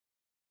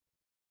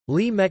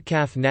Lee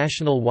Metcalf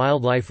National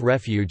Wildlife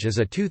Refuge is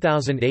a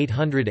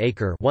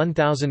 2,800-acre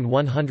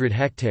 (1,100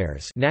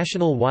 hectares)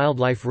 national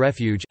wildlife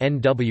refuge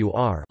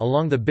 (NWR)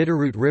 along the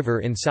Bitterroot River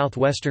in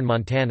southwestern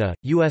Montana,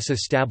 U.S.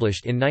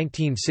 Established in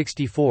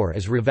 1964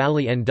 as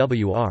Ravalli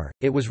NWR,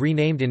 it was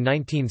renamed in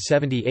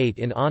 1978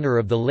 in honor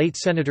of the late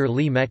Senator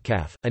Lee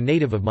Metcalf, a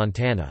native of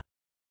Montana.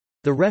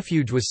 The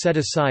refuge was set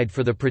aside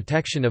for the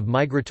protection of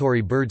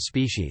migratory bird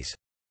species.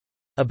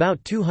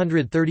 About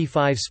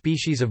 235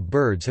 species of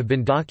birds have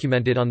been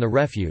documented on the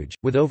refuge,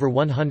 with over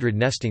 100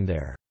 nesting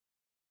there.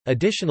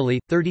 Additionally,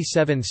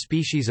 37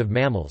 species of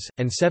mammals,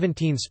 and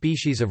 17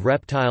 species of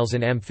reptiles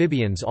and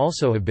amphibians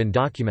also have been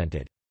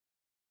documented.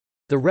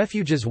 The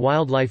refuge's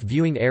wildlife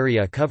viewing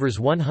area covers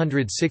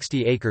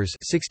 160 acres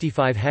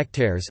 (65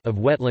 hectares) of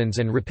wetlands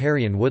and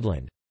riparian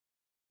woodland.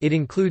 It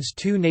includes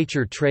 2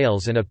 nature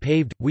trails and a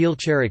paved,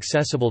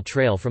 wheelchair-accessible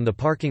trail from the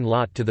parking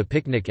lot to the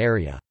picnic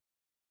area.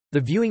 The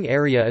viewing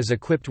area is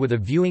equipped with a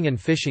viewing and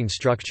fishing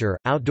structure,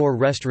 outdoor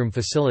restroom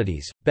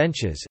facilities,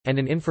 benches, and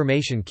an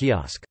information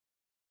kiosk.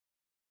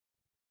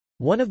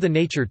 One of the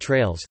nature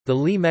trails, the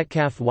Lee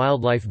Metcalf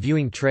Wildlife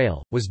Viewing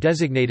Trail, was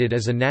designated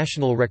as a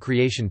National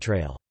Recreation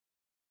Trail.